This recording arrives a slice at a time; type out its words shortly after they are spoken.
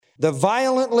The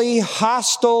violently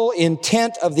hostile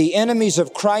intent of the enemies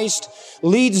of Christ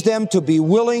leads them to be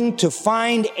willing to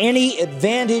find any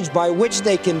advantage by which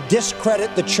they can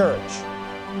discredit the church.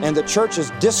 And the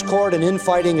church's discord and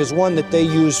infighting is one that they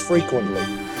use frequently.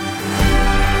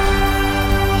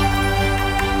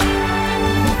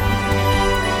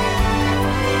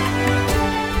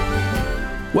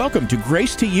 Welcome to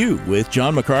Grace to You with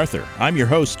John MacArthur. I'm your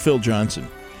host, Phil Johnson.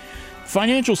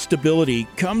 Financial stability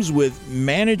comes with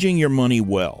managing your money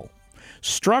well.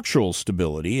 Structural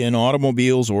stability in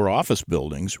automobiles or office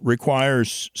buildings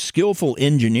requires skillful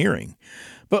engineering.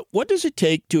 But what does it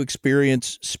take to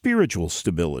experience spiritual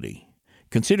stability?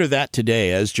 Consider that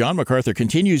today as John MacArthur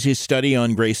continues his study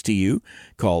on Grace to You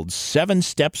called 7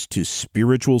 Steps to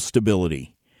Spiritual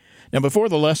Stability. Now, before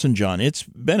the lesson, John, it's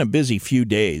been a busy few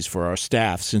days for our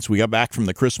staff since we got back from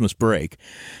the Christmas break.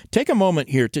 Take a moment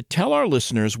here to tell our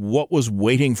listeners what was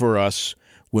waiting for us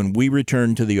when we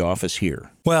returned to the office here.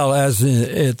 Well, as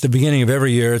at the beginning of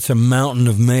every year, it's a mountain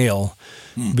of mail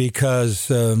because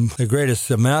the greatest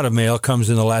amount of mail comes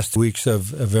in the last weeks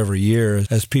of every year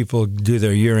as people do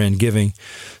their year-end giving.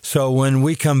 So when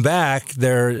we come back,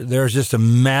 there's just a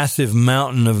massive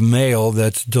mountain of mail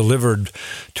that's delivered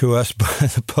to us by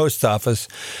the post office.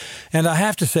 And I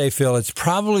have to say, Phil, it's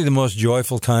probably the most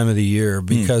joyful time of the year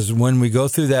because when we go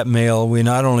through that mail, we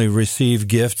not only receive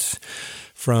gifts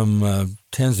from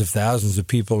tens of thousands of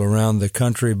people around the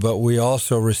country, but we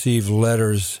also receive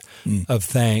letters of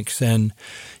thanks. And,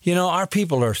 you know, our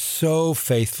people are so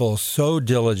faithful, so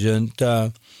diligent.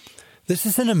 This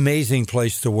is an amazing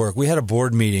place to work. We had a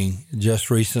board meeting just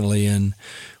recently, and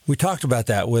we talked about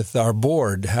that with our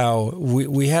board, how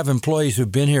we have employees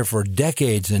who've been here for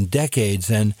decades and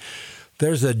decades, and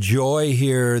there's a joy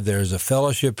here, there's a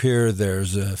fellowship here,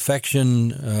 there's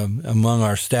affection among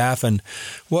our staff. And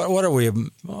what are we,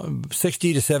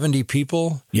 60 to 70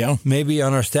 people? Yeah. Maybe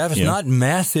on our staff. It's not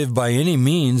massive by any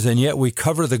means, and yet we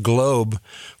cover the globe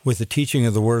with the teaching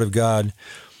of the Word of God.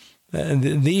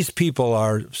 And these people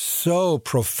are so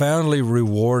profoundly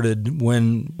rewarded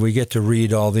when we get to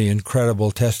read all the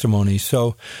incredible testimonies.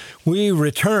 So we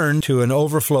return to an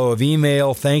overflow of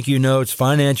email, thank you notes,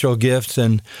 financial gifts,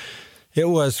 and it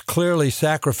was clearly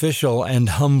sacrificial and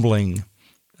humbling.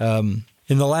 In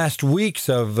the last weeks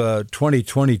of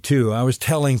 2022, I was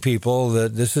telling people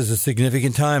that this is a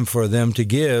significant time for them to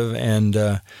give, and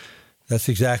that's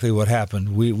exactly what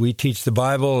happened. We teach the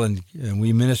Bible, and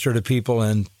we minister to people,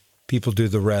 and people do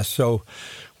the rest. So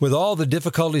with all the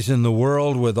difficulties in the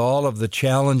world, with all of the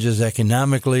challenges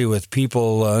economically, with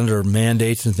people under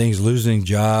mandates and things losing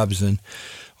jobs, and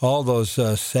all those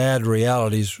sad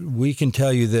realities, we can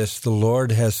tell you this: the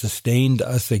Lord has sustained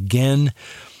us again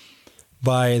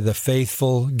by the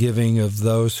faithful giving of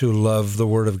those who love the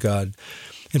Word of God.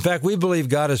 In fact, we believe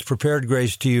God has prepared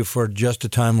Grace to You for just a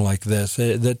time like this.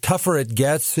 The tougher it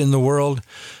gets in the world,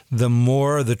 the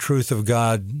more the truth of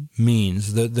God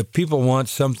means. The people want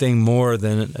something more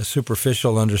than a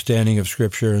superficial understanding of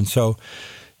Scripture. And so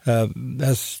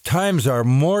as times are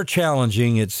more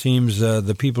challenging, it seems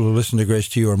the people who listen to Grace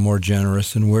to You are more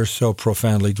generous, and we're so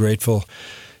profoundly grateful.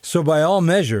 So by all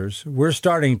measures, we're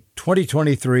starting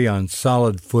 2023 on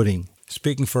solid footing.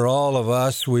 Speaking for all of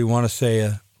us, we want to say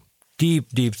a deep,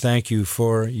 deep thank you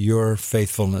for your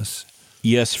faithfulness.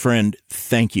 Yes, friend,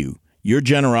 thank you. Your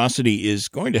generosity is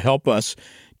going to help us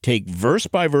take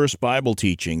verse-by-verse Bible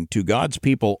teaching to God's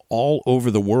people all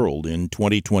over the world in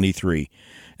 2023.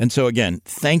 And so again,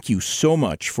 thank you so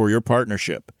much for your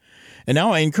partnership. And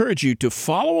now I encourage you to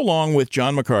follow along with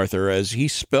John MacArthur as he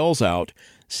spells out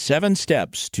 7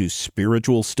 steps to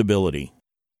spiritual stability.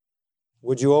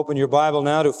 Would you open your Bible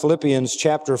now to Philippians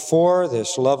chapter 4,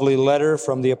 this lovely letter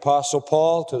from the Apostle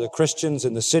Paul to the Christians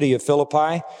in the city of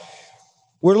Philippi.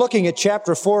 We're looking at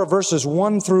chapter 4, verses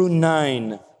 1 through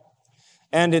 9,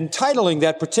 and entitling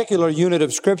that particular unit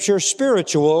of Scripture,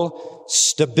 Spiritual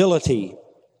Stability.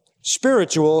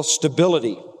 Spiritual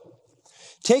stability.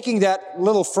 Taking that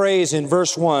little phrase in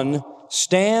verse 1,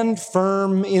 stand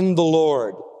firm in the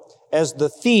Lord, as the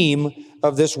theme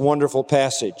of this wonderful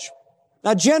passage.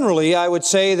 Now, generally, I would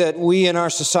say that we in our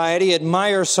society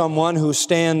admire someone who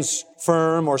stands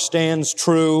firm or stands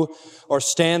true or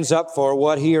stands up for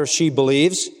what he or she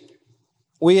believes.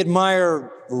 We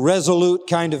admire resolute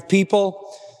kind of people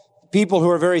who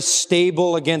are very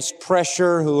stable against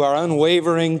pressure, who are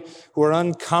unwavering, who are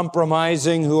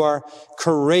uncompromising, who are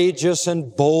courageous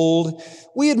and bold.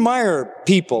 We admire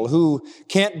people who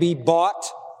can't be bought,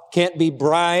 can't be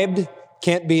bribed,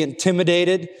 can't be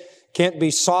intimidated, can't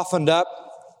be softened up,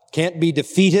 can't be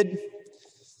defeated.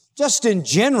 Just in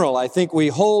general, I think we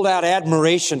hold out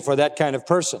admiration for that kind of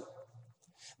person.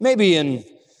 Maybe in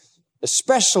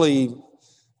especially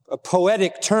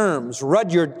poetic terms.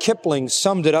 Rudyard Kipling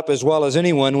summed it up as well as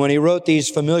anyone when he wrote these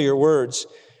familiar words.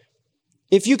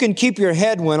 If you can keep your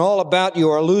head when all about you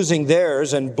are losing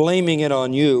theirs and blaming it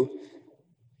on you,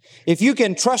 if you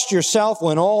can trust yourself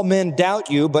when all men doubt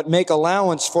you but make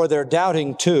allowance for their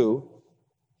doubting too,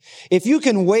 if you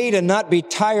can wait and not be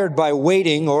tired by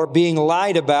waiting, or being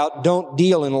lied about, don't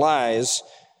deal in lies,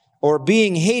 or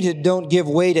being hated, don't give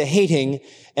way to hating,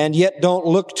 and yet don't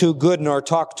look too good nor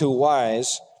talk too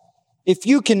wise, if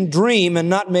you can dream and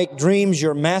not make dreams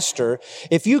your master,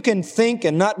 if you can think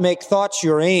and not make thoughts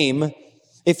your aim,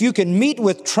 if you can meet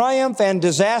with triumph and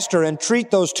disaster and treat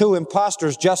those two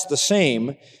impostors just the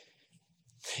same,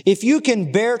 if you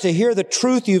can bear to hear the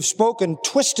truth you've spoken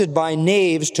twisted by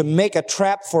knaves to make a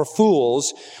trap for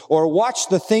fools, or watch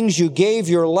the things you gave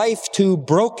your life to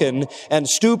broken and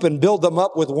stoop and build them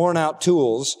up with worn-out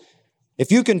tools,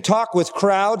 if you can talk with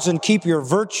crowds and keep your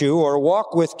virtue, or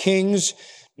walk with kings,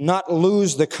 not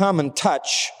lose the common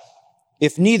touch,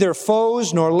 if neither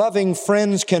foes nor loving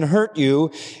friends can hurt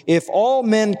you, if all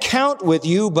men count with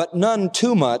you but none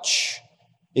too much,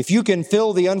 if you can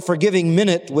fill the unforgiving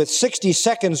minute with 60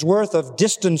 seconds worth of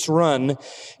distance run,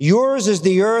 yours is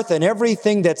the earth and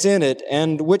everything that's in it,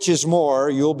 and which is more,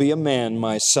 you'll be a man,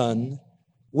 my son.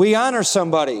 We honor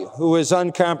somebody who is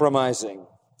uncompromising,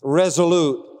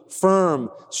 resolute, firm,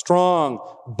 strong,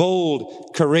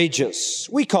 bold, courageous.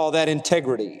 We call that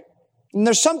integrity. And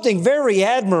there's something very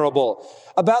admirable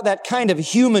about that kind of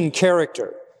human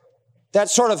character, that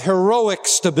sort of heroic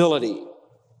stability.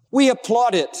 We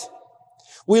applaud it.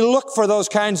 We look for those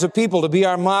kinds of people to be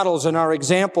our models and our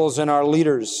examples and our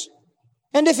leaders.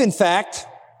 And if, in fact,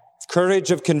 courage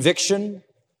of conviction,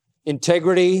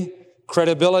 integrity,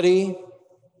 credibility,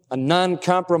 a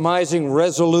non-compromising,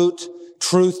 resolute,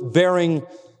 truth-bearing,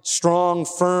 strong,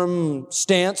 firm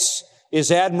stance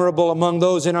is admirable among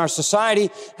those in our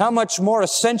society, how much more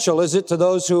essential is it to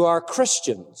those who are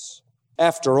Christians?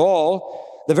 After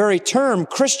all, the very term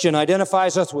Christian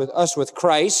identifies us with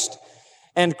Christ,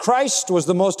 and Christ was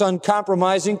the most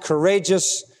uncompromising,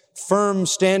 courageous,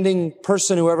 firm-standing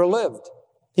person who ever lived.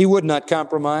 He would not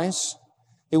compromise.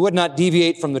 He would not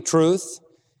deviate from the truth.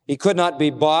 He could not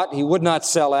be bought. He would not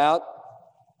sell out.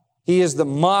 He is the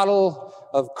model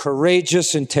of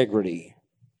courageous integrity.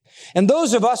 And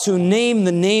those of us who name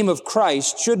the name of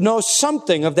Christ should know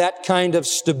something of that kind of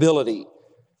stability,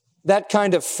 that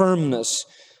kind of firmness,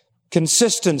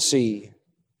 consistency,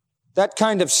 that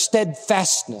kind of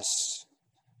steadfastness.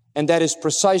 And that is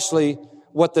precisely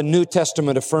what the New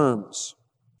Testament affirms.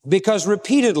 Because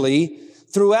repeatedly,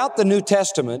 throughout the New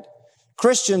Testament,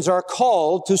 Christians are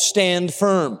called to stand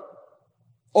firm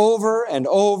over and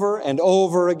over and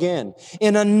over again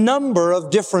in a number of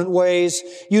different ways,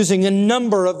 using a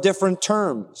number of different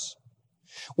terms.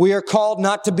 We are called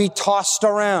not to be tossed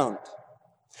around.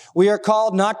 We are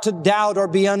called not to doubt or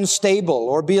be unstable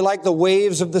or be like the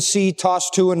waves of the sea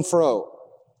tossed to and fro.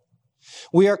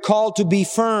 We are called to be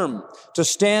firm, to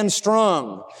stand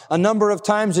strong. A number of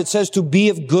times it says to be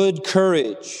of good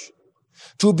courage,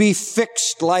 to be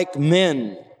fixed like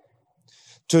men,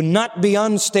 to not be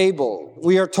unstable.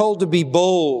 We are told to be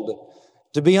bold,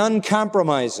 to be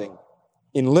uncompromising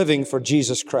in living for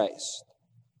Jesus Christ.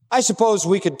 I suppose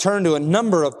we could turn to a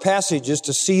number of passages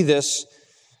to see this,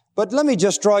 but let me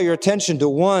just draw your attention to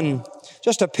one,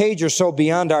 just a page or so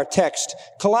beyond our text.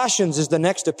 Colossians is the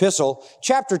next epistle.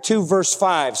 Chapter 2, verse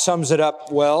 5 sums it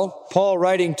up well. Paul,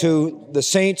 writing to the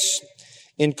saints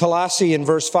in Colossae in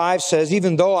verse 5, says,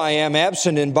 even though I am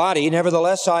absent in body,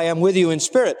 nevertheless I am with you in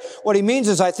spirit. What he means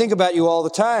is I think about you all the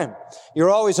time.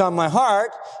 You're always on my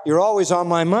heart. You're always on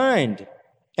my mind.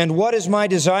 And what is my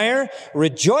desire?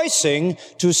 Rejoicing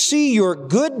to see your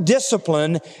good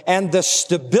discipline and the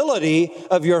stability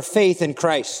of your faith in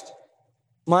Christ.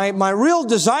 My real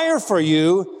desire for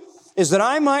you is that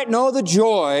I might know the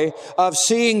joy of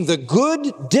seeing the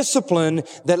good discipline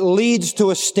that leads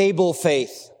to a stable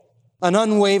faith, an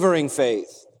unwavering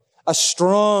faith, a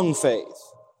strong faith.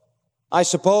 I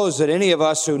suppose that any of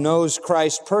us who knows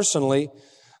Christ personally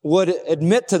would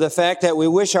admit to the fact that we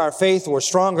wish our faith were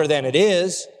stronger than it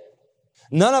is.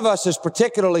 None of us is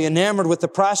particularly enamored with the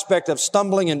prospect of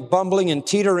stumbling and bumbling and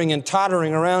teetering and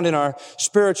tottering around in our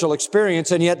spiritual experience,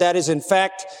 and yet that is in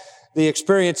fact the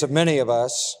experience of many of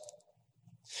us.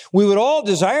 We would all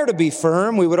desire to be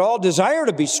firm. We would all desire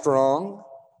to be strong.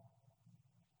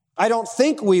 I don't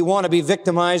think we want to be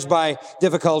victimized by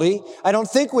difficulty. I don't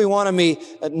think we want to be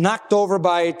knocked over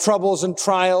by troubles and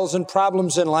trials and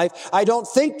problems in life. I don't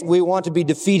think we want to be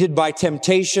defeated by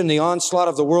temptation, the onslaught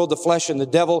of the world, the flesh, and the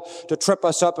devil to trip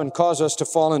us up and cause us to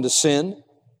fall into sin.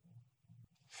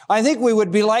 I think we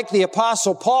would be like the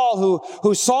Apostle Paul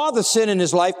who saw the sin in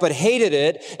his life but hated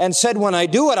it and said, when I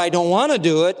do it, I don't want to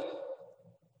do it.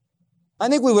 I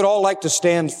think we would all like to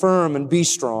stand firm and be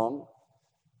strong.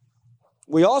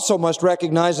 We also must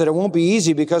recognize that it won't be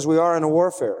easy because we are in a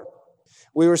warfare.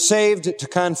 We were saved to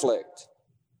conflict.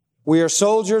 We are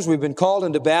soldiers. We've been called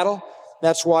into battle.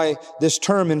 That's why this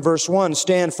term in verse 1,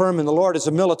 stand firm in the Lord, is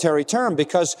a military term,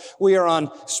 because we are on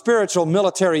spiritual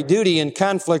military duty in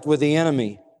conflict with the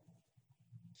enemy.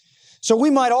 So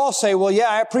we might all say, well, yeah,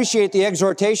 I appreciate the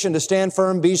exhortation to stand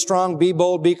firm, be strong, be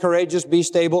bold, be courageous, be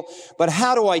stable, but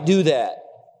how do I do that?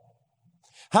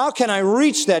 How can I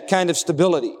reach that kind of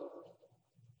stability?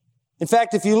 In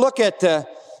fact, if you look at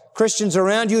Christians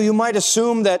around you, you might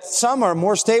assume that some are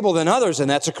more stable than others, and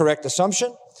that's a correct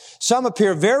assumption. Some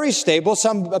appear very stable,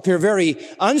 some appear very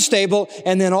unstable,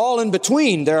 and then all in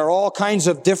between, there are all kinds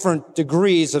of different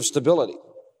degrees of stability.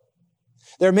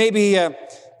 There may be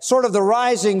sort of the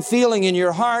rising feeling in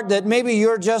your heart that maybe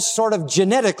you're just sort of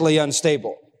genetically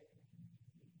unstable.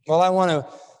 Well, I want to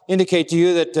indicate to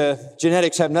you that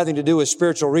genetics have nothing to do with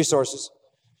spiritual resources.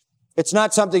 It's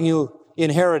not something you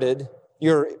inherited,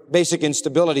 your basic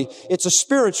instability. It's a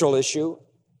spiritual issue.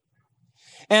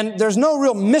 And there's no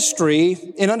real mystery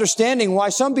in understanding why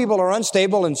some people are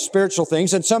unstable in spiritual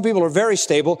things and some people are very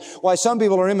stable, why some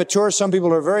people are immature, some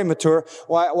people are very mature,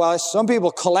 why some people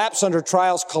collapse under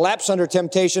trials, collapse under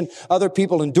temptation, other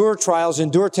people endure trials,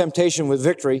 endure temptation with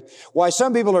victory, why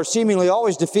some people are seemingly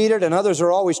always defeated and others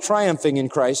are always triumphing in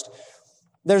Christ.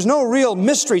 There's no real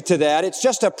mystery to that. It's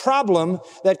just a problem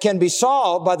that can be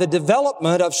solved by the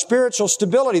development of spiritual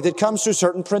stability that comes through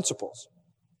certain principles.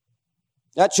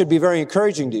 That should be very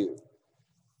encouraging to you.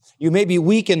 You may be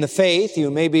weak in the faith,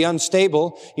 you may be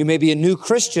unstable, you may be a new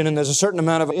Christian, and there's a certain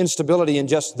amount of instability in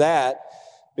just that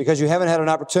because you haven't had an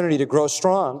opportunity to grow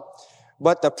strong.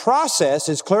 But the process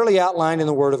is clearly outlined in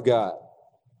the Word of God.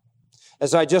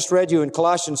 As I just read you in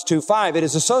Colossians 2:5, it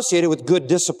is associated with good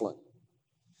discipline.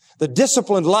 The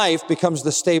disciplined life becomes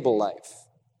the stable life.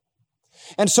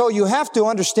 And so you have to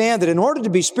understand that in order to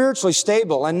be spiritually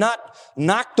stable and not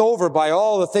knocked over by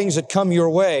all the things that come your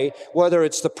way, whether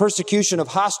it's the persecution of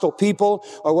hostile people,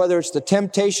 or whether it's the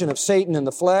temptation of Satan in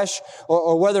the flesh,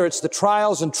 or whether it's the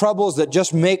trials and troubles that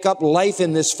just make up life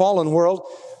in this fallen world,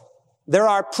 there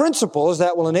are principles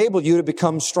that will enable you to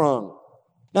become strong.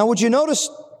 Now, would you notice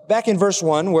back in verse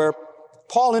 1 where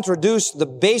Paul introduced the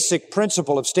basic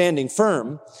principle of standing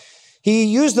firm, he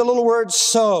used the little word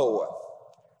so.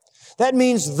 That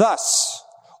means thus,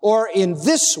 or in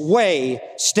this way,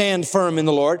 stand firm in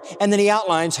the Lord. And then he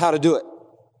outlines how to do it.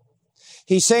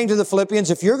 He's saying to the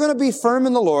Philippians, if you're going to be firm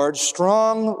in the Lord,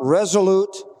 strong,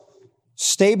 resolute,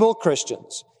 stable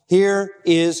Christians, here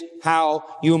is how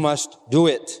you must do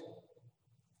it.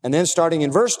 And then starting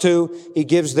in verse 2, he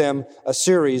gives them a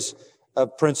series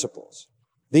of principles.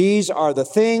 These are the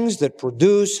things that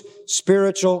produce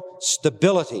spiritual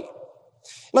stability.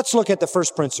 Let's look at the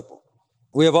first principle.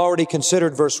 We have already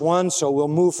considered verse 1, so we'll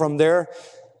move from there.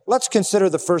 Let's consider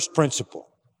the first principle.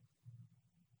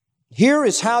 Here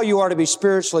is how you are to be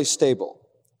spiritually stable.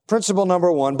 Principle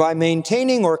number 1, by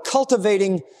maintaining or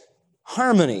cultivating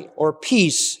harmony or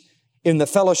peace in the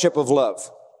fellowship of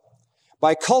love.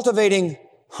 By cultivating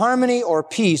harmony or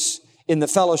peace in the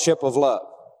fellowship of love.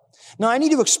 Now, I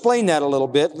need to explain that a little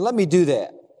bit. Let me do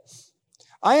that.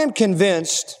 I am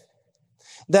convinced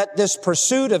that this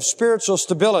pursuit of spiritual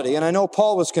stability, and I know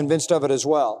Paul was convinced of it as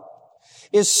well,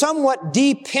 is somewhat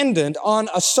dependent on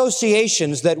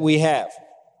associations that we have.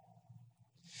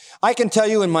 I can tell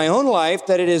you in my own life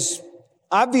that it is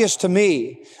obvious to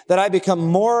me that I become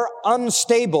more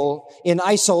unstable in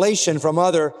isolation from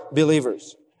other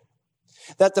believers.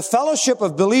 That the fellowship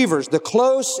of believers, the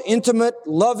close, intimate,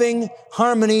 loving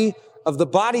harmony of the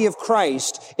body of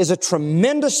Christ is a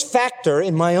tremendous factor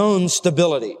in my own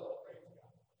stability.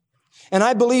 And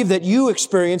I believe that you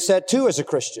experience that too as a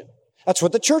Christian. That's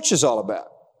what the church is all about.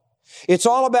 It's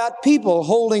all about people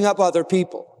holding up other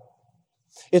people.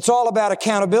 It's all about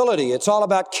accountability. It's all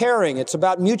about caring. It's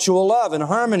about mutual love and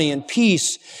harmony and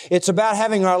peace. It's about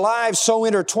having our lives so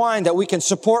intertwined that we can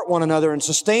support one another and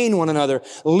sustain one another,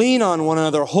 lean on one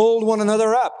another, hold one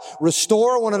another up,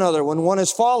 restore one another when one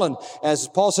has fallen, as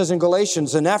Paul says in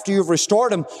Galatians, and after you've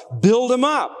restored them, build them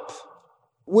up.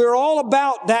 We're all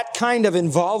about that kind of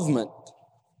involvement.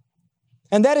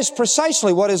 And that is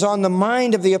precisely what is on the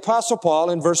mind of the Apostle Paul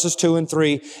in verses 2 and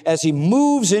 3 as he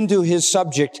moves into his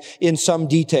subject in some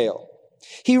detail.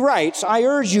 He writes, I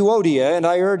urge Euodia and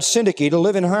I urge Syntyche to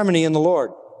live in harmony in the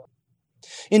Lord.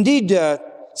 Indeed,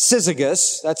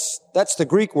 syzygus, that's the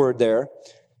Greek word there,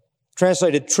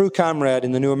 translated true comrade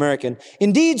in the New American.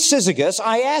 Indeed, Syzygus,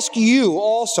 I ask you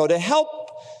also to help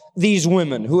these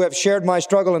women who have shared my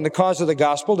struggle in the cause of the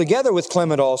gospel, together with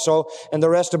Clement also, and the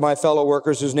rest of my fellow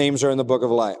workers whose names are in the book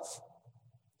of life.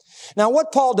 Now,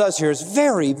 what Paul does here is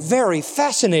very, very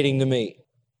fascinating to me.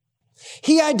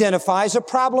 He identifies a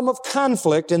problem of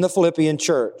conflict in the Philippian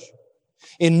church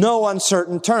in no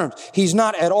uncertain terms. He's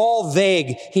not at all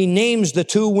vague. He names the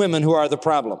two women who are the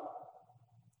problem.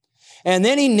 And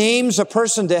then he names a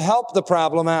person to help the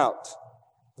problem out.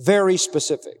 Very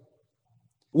specific.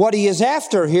 What he is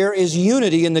after here is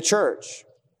unity in the church,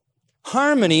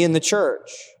 harmony in the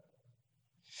church.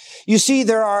 You see,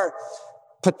 there are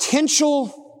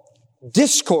potential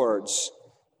discords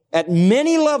at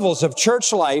many levels of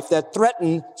church life that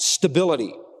threaten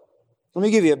stability. Let me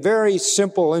give you a very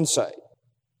simple insight.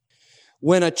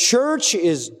 When a church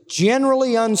is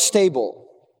generally unstable,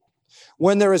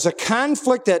 when there is a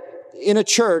conflict in a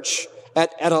church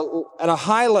at a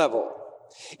high level,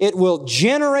 it will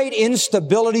generate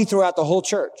instability throughout the whole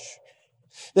church.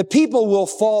 The people will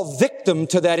fall victim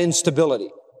to that instability.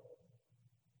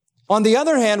 On the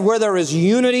other hand, where there is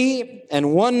unity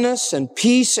and oneness and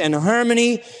peace and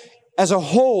harmony as a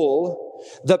whole,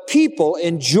 the people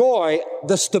enjoy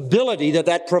the stability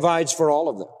that provides for all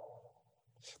of them.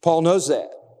 Paul knows that.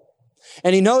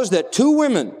 And he knows that two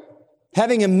women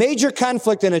having a major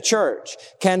conflict in a church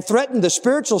can threaten the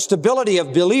spiritual stability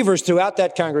of believers throughout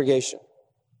that congregation,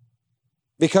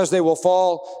 because they will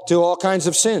fall to all kinds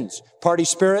of sins: party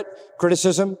spirit,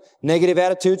 criticism, negative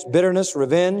attitudes, bitterness,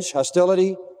 revenge,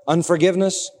 hostility,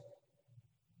 unforgiveness,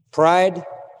 pride.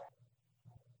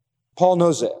 Paul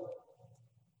knows that.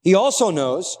 He also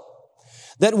knows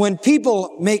that when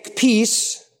people make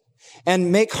peace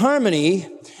and make harmony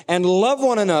and love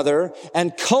one another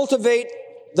and cultivate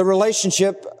the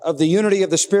relationship of the unity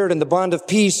of the Spirit and the bond of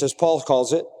peace, as Paul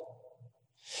calls it,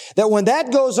 that when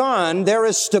that goes on, there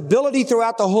is stability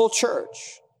throughout the whole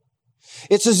church.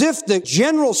 It's as if the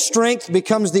general strength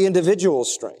becomes the individual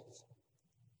strength.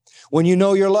 When you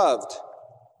know you're loved,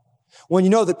 when you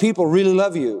know that people really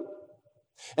love you,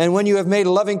 and when you have made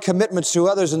loving commitments to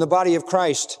others in the body of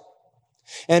Christ,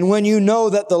 and when you know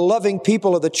that the loving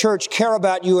people of the church care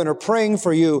about you and are praying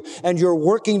for you, and you're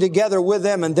working together with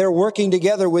them and they're working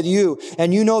together with you,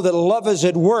 and you know that love is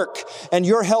at work and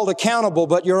you're held accountable,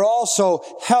 but you're also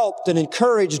helped and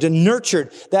encouraged and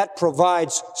nurtured, that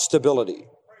provides stability.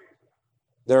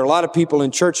 There are a lot of people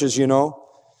in churches,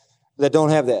 that don't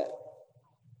have that.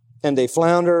 And they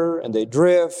flounder and they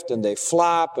drift and they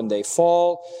flop and they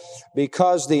fall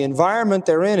because the environment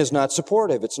they're in is not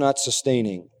supportive. It's not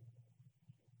sustaining.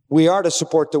 We are to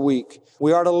support the weak.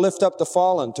 We are to lift up the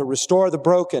fallen, to restore the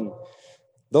broken,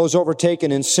 those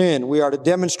overtaken in sin. We are to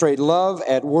demonstrate love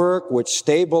at work, which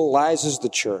stabilizes the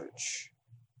church.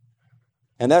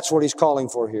 And that's what he's calling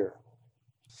for here.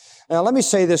 Now, let me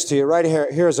say this to you right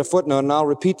here as a footnote, and I'll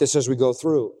repeat this as we go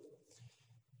through.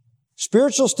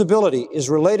 Spiritual stability is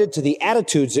related to the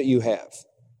attitudes that you have.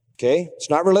 Okay? It's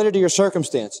not related to your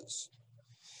circumstances.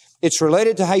 It's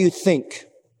related to how you think.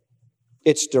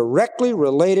 It's directly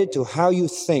related to how you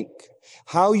think,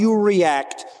 how you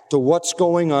react to what's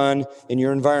going on in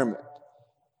your environment.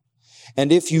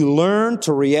 And if you learn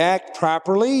to react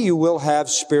properly, you will have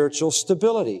spiritual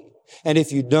stability. And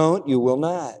if you don't, you will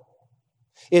not.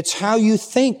 It's how you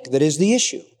think that is the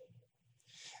issue.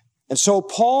 And so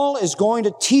Paul is going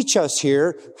to teach us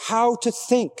here how to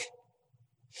think.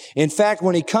 In fact,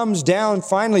 when he comes down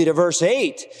finally to verse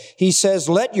 8, he says,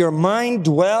 let your mind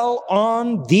dwell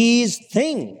on these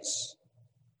things.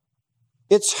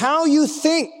 It's how you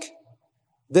think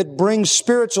that brings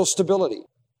spiritual stability.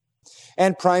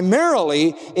 And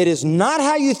primarily, it is not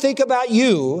how you think about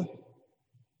you.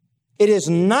 It is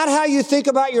not how you think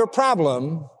about your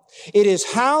problem. It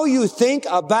is how you think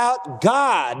about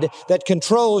God that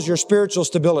controls your spiritual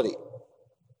stability.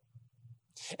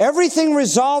 Everything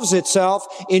resolves itself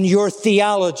in your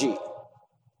theology.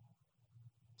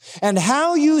 And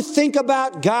how you think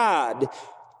about God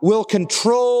will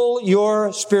control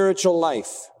your spiritual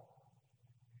life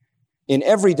in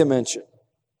every dimension.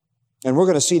 And we're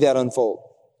going to see that unfold.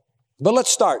 But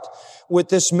let's start with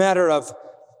this matter of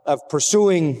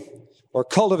pursuing or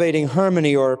cultivating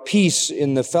harmony or peace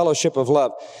in the fellowship of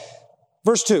love.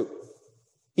 Verse 2.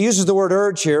 He uses the word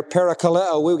urge here,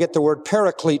 parakaleo. We get the word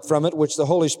paraclete from it, which the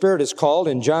Holy Spirit is called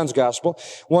in John's Gospel,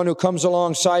 one who comes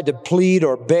alongside to plead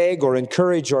or beg or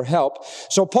encourage or help.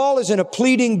 So Paul is in a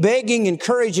pleading, begging,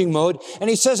 encouraging mode, and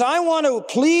he says, I want to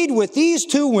plead with these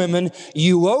two women,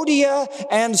 Euodia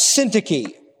and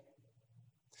Syntyche,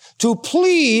 to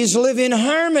please live in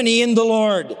harmony in the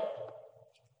Lord.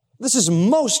 This is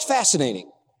most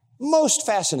fascinating. Most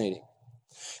fascinating.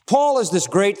 Paul is this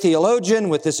great theologian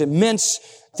with this immense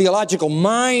theological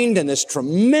mind and this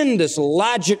tremendous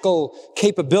logical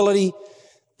capability.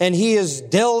 And he is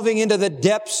delving into the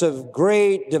depths of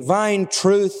great divine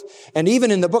truth. And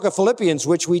even in the book of Philippians,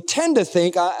 which we tend to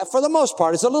think, for the most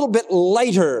part, is a little bit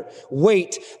lighter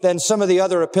weight than some of the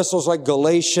other epistles like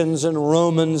Galatians and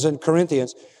Romans and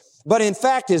Corinthians, but in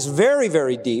fact is very,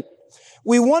 very deep.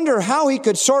 We wonder how he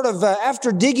could sort of,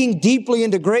 after digging deeply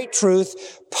into great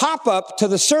truth, pop up to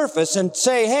the surface and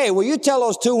say, hey, will you tell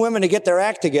those two women to get their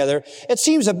act together? It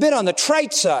seems a bit on the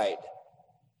trite side.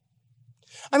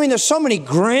 I mean, there's so many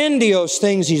grandiose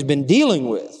things he's been dealing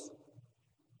with.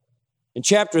 In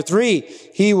chapter 3,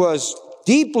 he was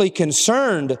deeply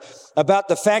concerned about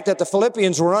the fact that the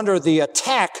Philippians were under the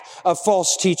attack of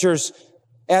false teachers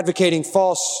advocating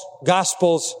false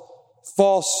gospels,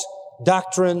 false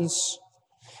doctrines.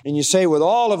 And you say, with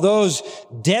all of those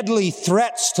deadly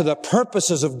threats to the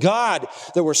purposes of God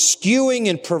that were skewing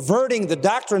and perverting the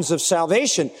doctrines of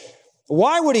salvation,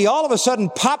 why would he all of a sudden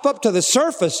pop up to the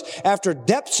surface after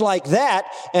depths like that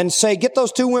and say, get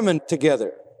those two women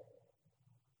together?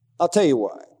 I'll tell you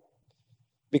why.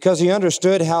 Because he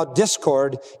understood how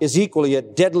discord is equally a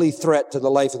deadly threat to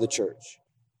the life of the church.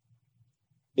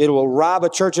 It will rob a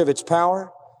church of its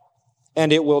power,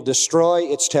 and it will destroy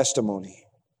its testimony.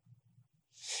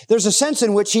 There's a sense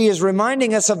in which he is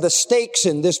reminding us of the stakes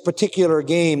in this particular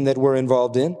game that we're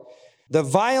involved in. The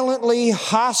violently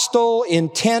hostile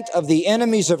intent of the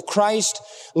enemies of Christ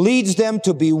leads them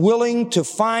to be willing to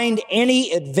find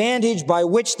any advantage by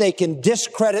which they can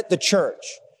discredit the church.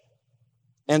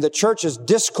 And the church's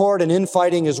discord and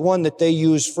infighting is one that they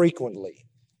use frequently.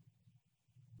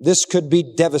 This could be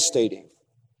devastating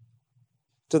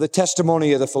to the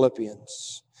testimony of the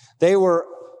Philippians. They were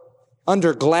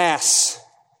under glass.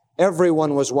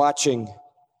 Everyone was watching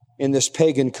in this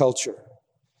pagan culture.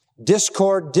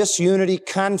 Discord, disunity,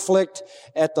 conflict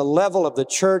at the level of the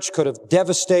church could have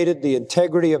devastated the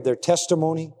integrity of their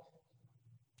testimony.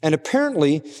 And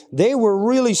apparently, they were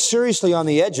really seriously on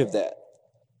the edge of that.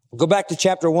 Go back to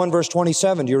chapter 1, verse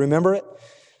 27. Do you remember it?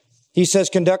 He says,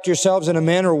 conduct yourselves in a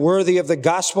manner worthy of the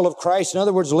gospel of Christ. In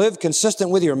other words, live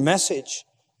consistent with your message,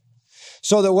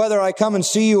 so that whether I come and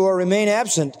see you or remain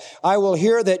absent, I will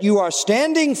hear that you are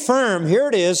standing firm, here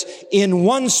it is, in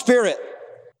one spirit,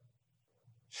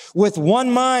 with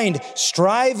one mind,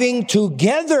 striving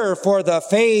together for the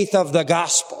faith of the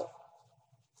gospel.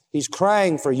 He's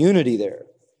crying for unity there.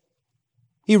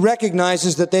 He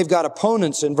recognizes that they've got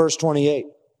opponents in verse 28.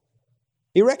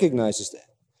 He recognizes that.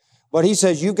 But he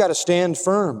says, you've got to stand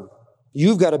firm.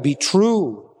 You've got to be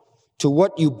true to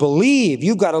what you believe.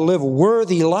 You've got to live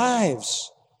worthy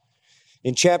lives.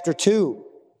 In chapter 2,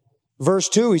 verse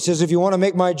 2, he says, if you want to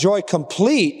make my joy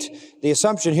complete, the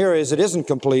assumption here is it isn't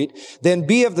complete, then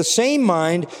be of the same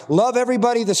mind, love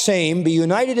everybody the same, be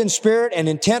united in spirit and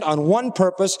intent on one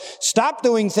purpose, stop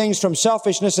doing things from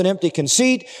selfishness and empty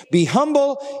conceit, be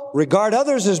humble, regard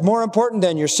others as more important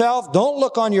than yourself, don't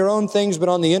look on your own things but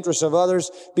on the interests of others,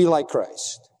 be like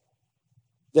Christ.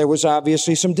 There was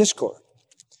obviously some discord.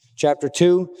 Chapter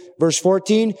 2, verse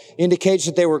 14 indicates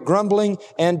that they were grumbling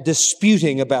and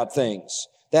disputing about things.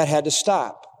 That had to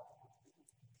stop.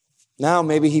 Now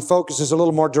maybe he focuses a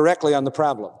little more directly on the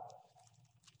problem.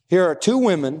 Here are two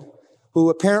women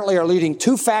who apparently are leading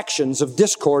two factions of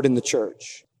discord in the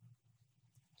church.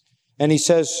 And he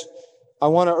says, I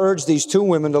want to urge these two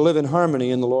women to live in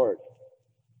harmony in the Lord.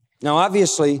 Now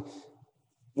obviously,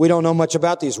 we don't know much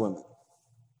about these women.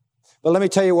 But let me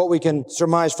tell you what we can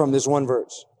surmise from this one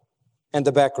verse and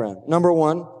the background. Number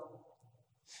one,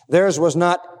 theirs was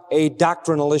not a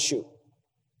doctrinal issue.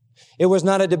 It was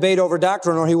not a debate over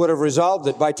doctrine, or he would have resolved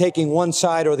it by taking one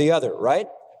side or the other, right?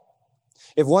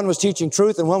 If one was teaching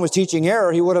truth and one was teaching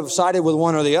error, he would have sided with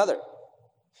one or the other.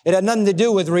 It had nothing to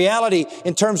do with reality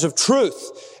in terms of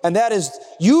truth, and that is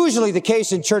usually the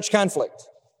case in church conflict.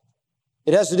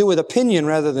 It has to do with opinion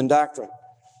rather than doctrine.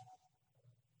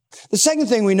 The second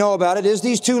thing we know about it is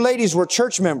these two ladies were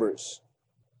church members.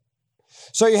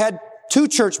 So you had two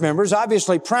church members,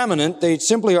 obviously prominent. They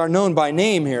simply are known by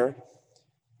name here.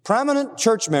 Prominent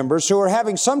church members who are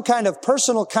having some kind of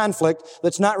personal conflict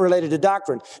that's not related to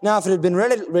doctrine. Now, if it had been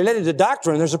related to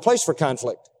doctrine, there's a place for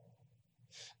conflict.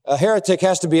 A heretic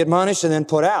has to be admonished and then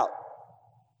put out.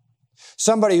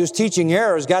 Somebody who's teaching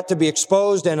error has got to be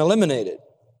exposed and eliminated.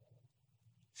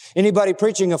 Anybody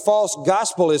preaching a false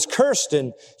gospel is cursed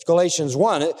in Galatians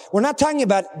 1. We're not talking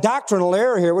about doctrinal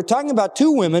error here. We're talking about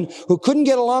two women who couldn't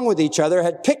get along with each other,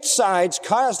 had picked sides,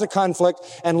 caused a conflict,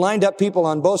 and lined up people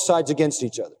on both sides against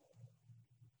each other.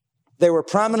 They were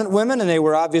prominent women, and they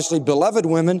were obviously beloved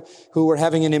women who were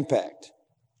having an impact.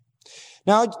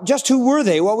 Now, just who were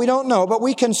they? Well, we don't know, but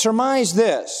we can surmise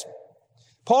this.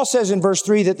 Paul says in verse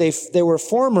 3 that they were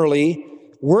formerly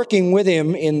working with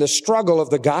him in the struggle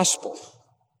of the gospel.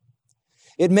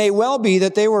 It may well be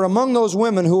that they were among those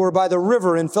women who were by the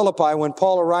river in Philippi when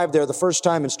Paul arrived there the first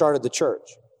time and started the church.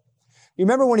 You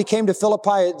remember when he came to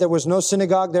Philippi, there was no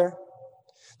synagogue there?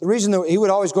 The reason that he would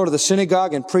always go to the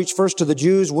synagogue and preach first to the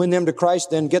Jews, win them to Christ,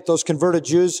 then get those converted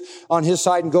Jews on his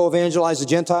side and go evangelize the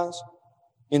Gentiles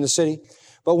in the city.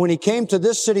 But when he came to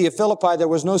this city of Philippi, there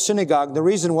was no synagogue. The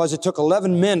reason was it took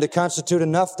 11 men to constitute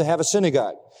enough to have a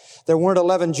synagogue. There weren't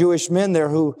 11 Jewish men there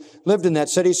who lived in that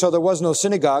city, so there was no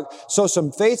synagogue. So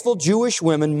some faithful Jewish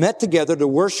women met together to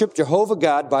worship Jehovah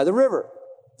God by the river.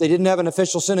 They didn't have an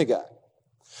official synagogue.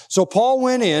 So Paul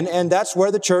went in, and that's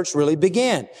where the church really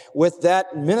began, with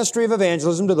that ministry of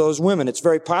evangelism to those women. It's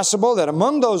very possible that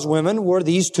among those women were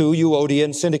these two, Euodia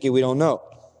and Syntyche. We don't know.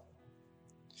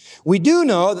 We do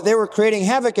know that they were creating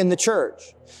havoc in the church.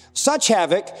 Such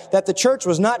havoc that the church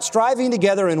was not striving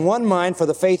together in one mind for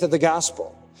the faith of the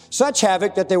gospel. Such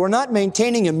havoc that they were not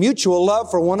maintaining a mutual love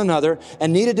for one another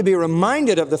and needed to be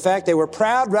reminded of the fact they were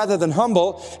proud rather than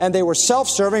humble, and they were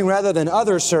self-serving rather than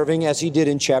others-serving, as he did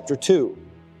in chapter 2.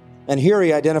 And here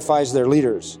he identifies their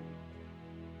leaders.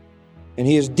 And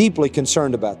he is deeply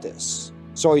concerned about this.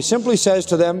 So he simply says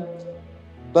to them,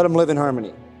 let them live in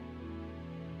harmony.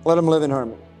 Let them live in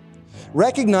harmony.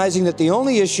 Recognizing that the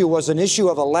only issue was an issue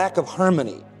of a lack of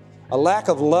harmony, a lack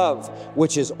of love,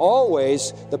 which is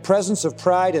always the presence of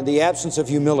pride and the absence of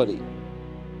humility.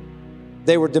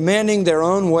 They were demanding their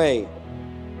own way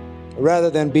rather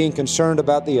than being concerned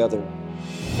about the other.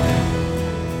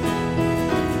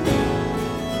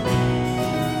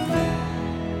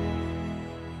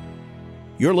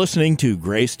 You're listening to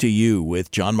Grace to You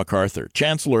with John MacArthur,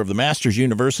 Chancellor of the Masters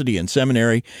University and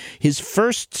Seminary. His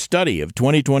first study of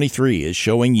 2023 is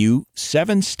showing you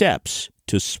 7 steps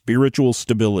to spiritual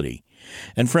stability.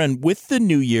 And friend, with the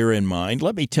new year in mind,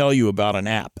 let me tell you about an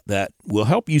app that will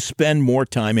help you spend more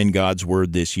time in God's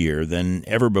Word this year than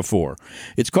ever before.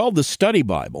 It's called the Study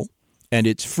Bible, and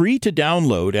it's free to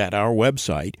download at our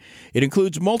website. It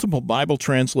includes multiple Bible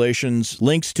translations,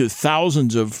 links to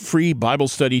thousands of free Bible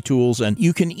study tools, and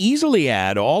you can easily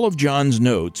add all of John's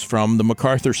notes from the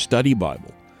MacArthur Study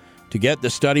Bible. To get the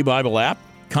Study Bible app,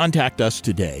 contact us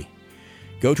today.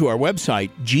 Go to our website,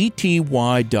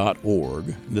 gty.org.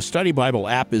 The Study Bible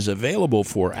app is available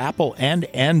for Apple and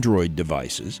Android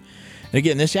devices. And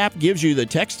again, this app gives you the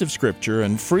text of Scripture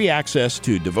and free access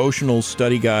to devotionals,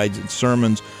 study guides, and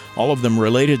sermons, all of them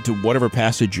related to whatever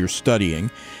passage you're studying.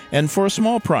 And for a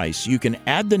small price, you can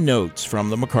add the notes from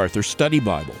the MacArthur Study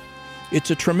Bible.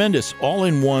 It's a tremendous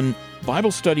all-in-one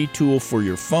Bible study tool for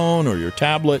your phone or your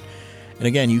tablet. And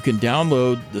again, you can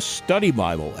download the Study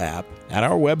Bible app at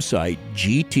our website,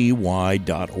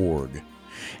 gty.org.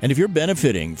 And if you're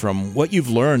benefiting from what you've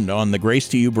learned on the Grace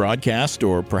to You broadcast,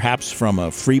 or perhaps from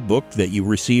a free book that you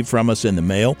received from us in the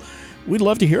mail, we'd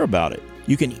love to hear about it.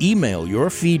 You can email your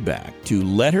feedback to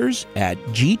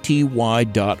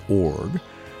letters@gty.org,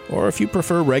 or if you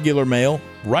prefer regular mail,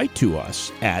 write to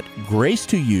us at Grace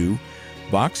to You,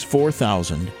 Box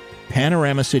 4000,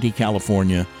 Panorama City,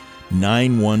 California,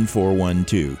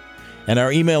 91412. And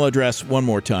our email address, one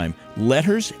more time,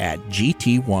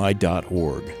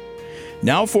 letters@gty.org.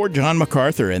 Now for John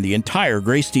MacArthur and the entire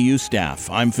Grace to You staff,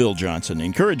 I'm Phil Johnson,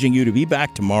 encouraging you to be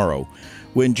back tomorrow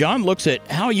when John looks at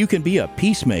how you can be a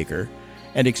peacemaker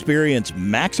and experience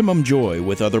maximum joy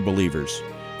with other believers.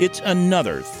 It's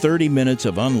another 30 minutes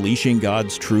of unleashing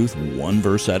God's truth one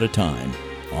verse at a time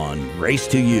on Grace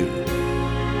to You.